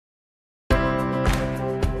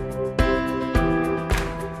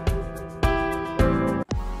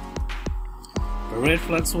red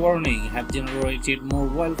flags warning have generated more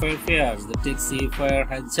wildfire fires. The Dixie Fire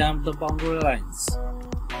has jumped the boundary lines.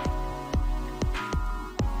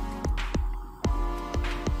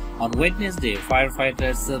 On Wednesday,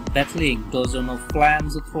 firefighters battling dozens of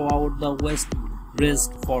flames throughout the West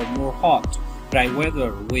braced for more hot, dry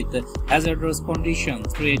weather with hazardous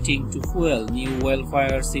conditions threatening to fuel new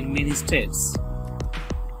wildfires in many states.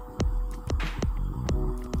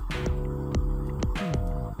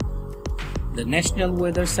 The National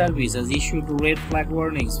Weather Service has issued red flag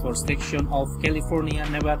warnings for sections of California,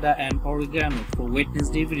 Nevada, and Oregon through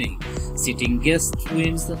Wednesday evening, citing gust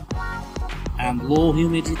winds and low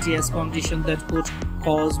humidity as conditions that could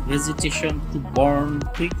cause vegetation to burn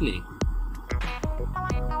quickly.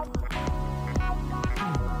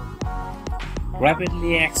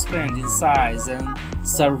 Rapidly expand in size and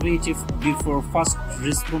severity before first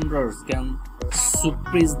responders can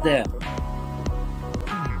suppress them.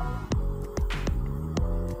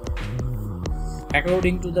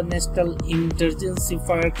 According to the National Interagency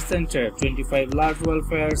Fire Center, 25 large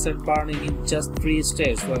wildfires are burning in just 3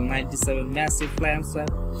 states, while 97 massive flames have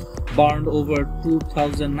burned over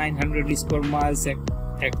 2,900 square miles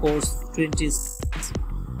across 20 states.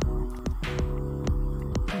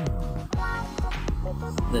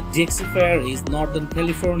 The Dixie Fire in Northern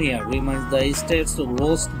California remains the state's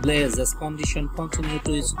worst blaze as conditions continue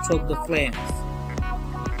to stoke the flames.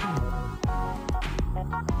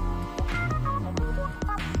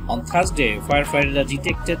 On Thursday, firefighters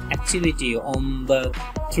detected activity on the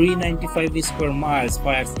 395 square miles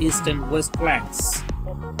fire's east and west flanks.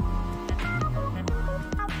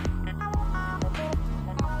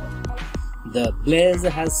 The blaze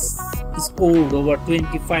has scored over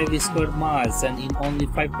 25 square miles and is only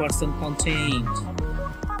 5% contained.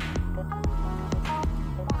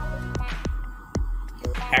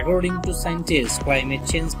 According to scientists, climate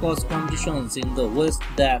change causes conditions in the west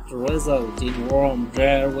that result in warm,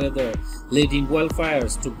 drier weather, leading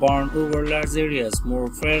wildfires to burn over large areas more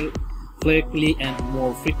frequently and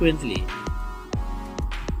more frequently.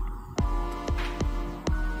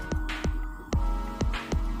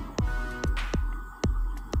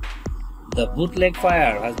 The Bootleg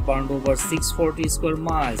Fire has burned over 640 square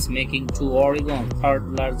miles, making to Oregon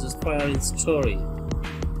third largest fire in story.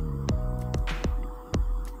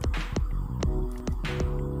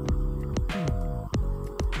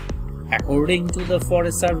 According to the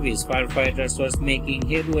Forest Service, firefighters were making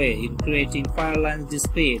headway in creating fire lines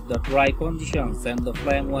despite the dry conditions, and the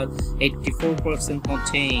flame was 84%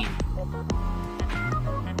 contained.